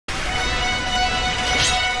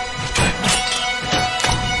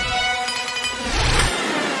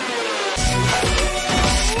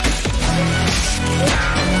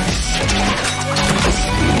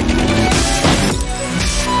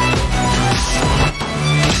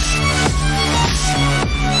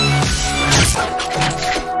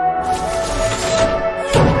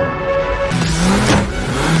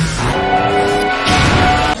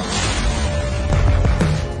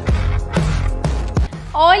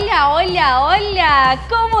Hola, hola, hola.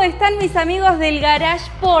 ¿Cómo están mis amigos del garage?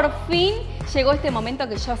 Por fin llegó este momento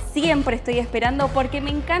que yo siempre estoy esperando porque me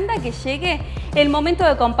encanta que llegue el momento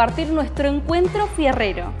de compartir nuestro encuentro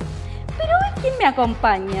fierrero. Pero hoy, ¿quién me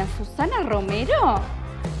acompaña? ¿Susana Romero?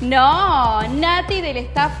 No, Nati del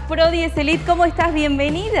staff Pro 10 Elite. ¿Cómo estás?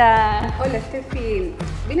 Bienvenida. Hola, Steffi.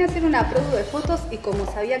 Vine a hacer una produ de fotos y como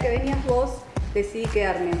sabía que venías vos, decidí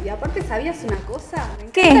quedarme. Y aparte, ¿sabías una cosa? Me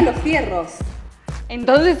encantan los fierros.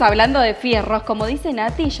 Entonces, hablando de fierros, como dice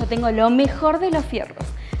Nati, yo tengo lo mejor de los fierros.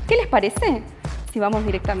 ¿Qué les parece si vamos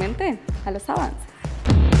directamente a los avances?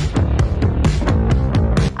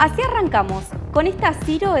 Así arrancamos con esta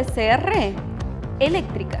Ciro SR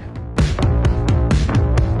eléctrica.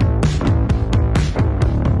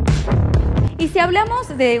 Y si hablamos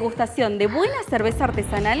de degustación de buena cerveza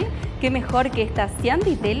artesanal, qué mejor que esta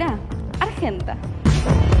Cianti Tela Argenta.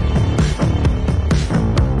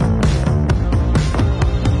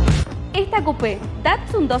 Esta coupé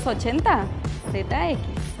Datsun 280 ZX.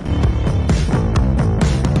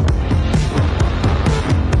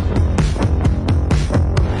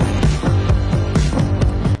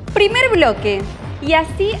 Primer bloque. Y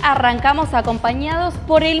así arrancamos acompañados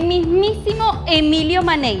por el mismísimo Emilio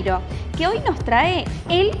Maneiro, que hoy nos trae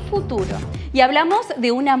el futuro. Y hablamos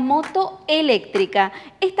de una moto eléctrica.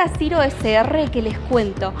 Esta Ciro SR que les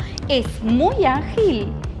cuento es muy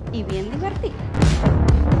ágil y bien divertida.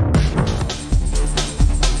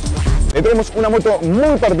 Le traemos una moto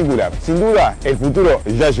muy particular. Sin duda, el futuro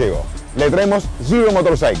ya llegó. Le traemos Zero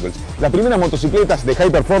Motorcycles, las primeras motocicletas de high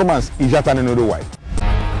performance y ya están en Uruguay.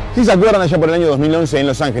 Si se acuerdan, allá por el año 2011 en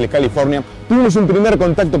Los Ángeles, California, tuvimos un primer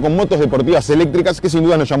contacto con motos deportivas eléctricas que sin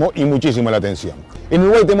duda nos llamó y muchísimo la atención. En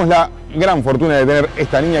Uruguay tenemos la gran fortuna de tener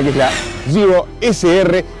esta niña que es la Zero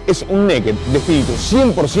SR. Es un naked de espíritu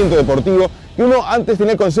 100% deportivo, que uno antes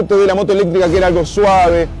tenía el concepto de la moto eléctrica que era algo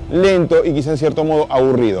suave, lento y quizá en cierto modo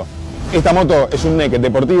aburrido. Esta moto es un naked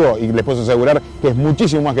deportivo y les puedo asegurar que es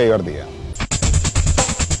muchísimo más que divertida.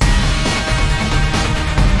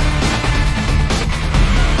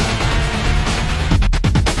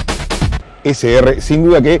 SR, sin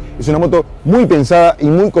duda que es una moto muy pensada y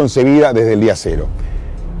muy concebida desde el día cero.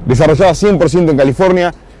 Desarrollada 100% en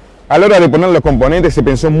California, a la hora de poner los componentes se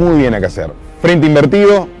pensó muy bien a qué hacer. Frente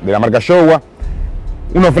invertido de la marca Showa,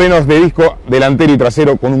 unos frenos de disco delantero y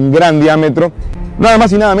trasero con un gran diámetro, nada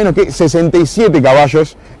más y nada menos que 67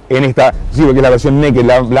 caballos en esta Zero, que es la versión naked,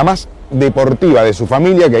 la más deportiva de su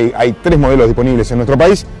familia, que hay 3 modelos disponibles en nuestro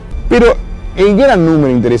país, pero el gran número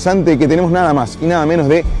interesante que tenemos nada más y nada menos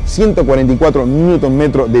de 144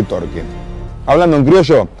 Nm de torque. Hablando en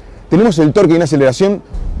criollo, tenemos el torque y una aceleración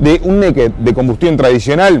de un naked de combustión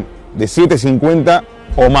tradicional de 750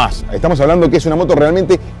 o más. Estamos hablando que es una moto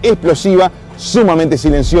realmente explosiva, sumamente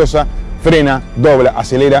silenciosa, frena, dobla,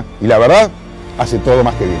 acelera y la verdad hace todo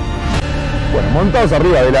más que bien. Bueno, montados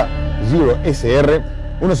arriba de la Zero SR,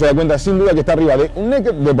 uno se da cuenta sin duda que está arriba de un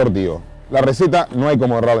naked deportivo. La receta no hay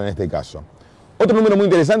como errarla en este caso. Otro número muy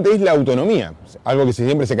interesante es la autonomía, algo que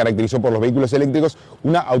siempre se caracterizó por los vehículos eléctricos,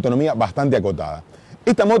 una autonomía bastante acotada.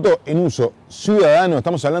 Esta moto en uso ciudadano,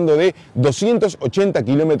 estamos hablando de 280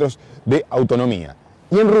 kilómetros de autonomía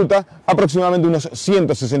y en ruta aproximadamente unos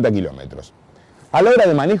 160 kilómetros. A la hora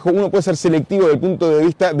de manejo uno puede ser selectivo desde el punto de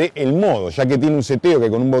vista del modo, ya que tiene un seteo que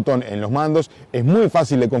con un botón en los mandos es muy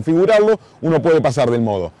fácil de configurarlo. Uno puede pasar del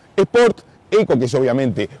modo Sport, Eco, que es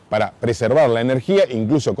obviamente para preservar la energía,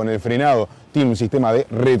 incluso con el frenado tiene un sistema de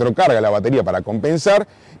retrocarga a la batería para compensar,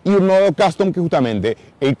 y un modo Custom que justamente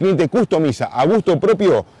el cliente customiza a gusto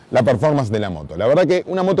propio la performance de la moto. La verdad que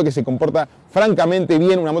una moto que se comporta francamente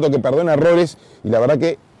bien, una moto que perdona errores y la verdad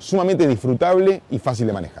que sumamente disfrutable y fácil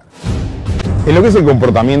de manejar. En lo que es el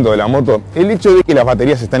comportamiento de la moto, el hecho de que las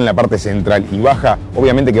baterías están en la parte central y baja,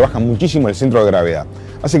 obviamente que baja muchísimo el centro de gravedad.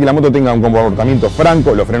 Hace que la moto tenga un comportamiento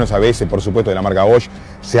franco, los frenos ABS, por supuesto, de la marca Bosch,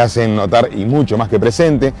 se hacen notar y mucho más que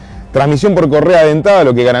presente. Transmisión por correa dentada,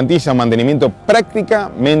 lo que garantiza un mantenimiento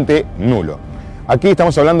prácticamente nulo. Aquí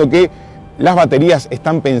estamos hablando que las baterías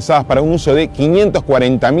están pensadas para un uso de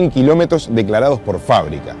 540.000 kilómetros declarados por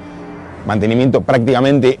fábrica. Mantenimiento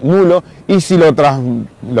prácticamente nulo, y si lo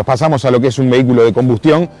pasamos a lo que es un vehículo de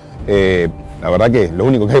combustión, la verdad que lo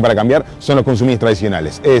único que hay para cambiar son los consumibles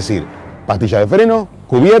tradicionales, es decir, pastillas de freno,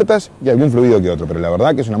 cubiertas y algún fluido que otro, pero la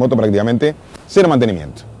verdad que es una moto prácticamente cero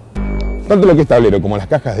mantenimiento. Tanto lo que es tablero como las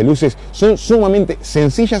cajas de luces son sumamente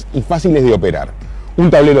sencillas y fáciles de operar.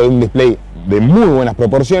 Un tablero de un display de muy buenas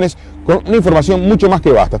proporciones con una información mucho más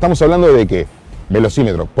que vasta. Estamos hablando de que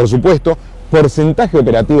velocímetro, por supuesto, porcentaje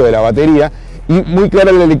operativo de la batería y muy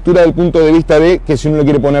clara la lectura del punto de vista de que si uno lo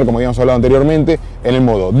quiere poner, como habíamos hablado anteriormente, en el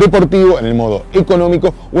modo deportivo, en el modo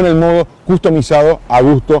económico o en el modo customizado a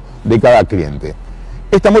gusto de cada cliente.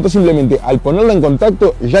 Esta moto simplemente al ponerla en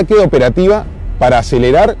contacto ya queda operativa para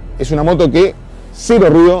acelerar. Es una moto que cero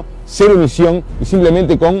ruido, cero emisión y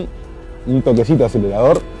simplemente con un toquecito de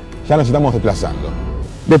acelerador ya nos estamos desplazando.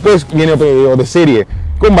 Después viene de serie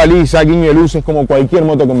con baliza, guiño de luces como cualquier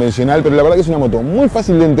moto convencional, pero la verdad que es una moto muy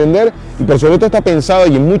fácil de entender y por sobre todo está pensada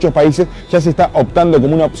y en muchos países ya se está optando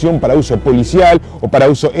como una opción para uso policial o para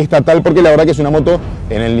uso estatal, porque la verdad que es una moto,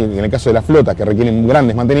 en el caso de las flotas que requieren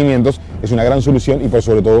grandes mantenimientos, es una gran solución y por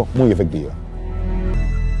sobre todo muy efectiva.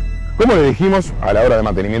 Como les dijimos, a la hora de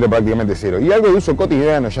mantenimiento prácticamente cero y algo de uso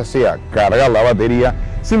cotidiano, ya sea cargar la batería,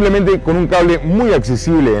 simplemente con un cable muy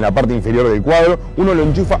accesible en la parte inferior del cuadro, uno lo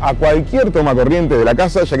enchufa a cualquier toma corriente de la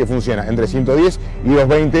casa, ya que funciona entre 110 y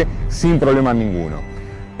 220 sin problema ninguno.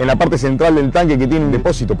 En la parte central del tanque, que tiene un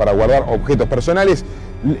depósito para guardar objetos personales,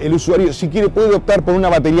 el usuario, si quiere, puede optar por una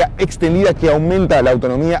batería extendida que aumenta la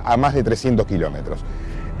autonomía a más de 300 kilómetros.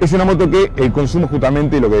 Es una moto que el consumo,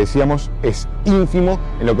 justamente lo que decíamos, es ínfimo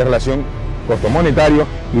en lo que es relación costo monetario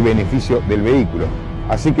y beneficio del vehículo.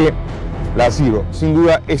 Así que la Zero, sin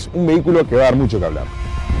duda, es un vehículo que va a dar mucho que hablar.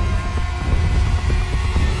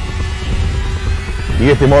 Y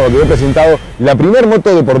de este modo quedó presentado la primera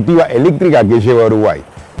moto deportiva eléctrica que llega a Uruguay,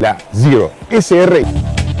 la Zero SR.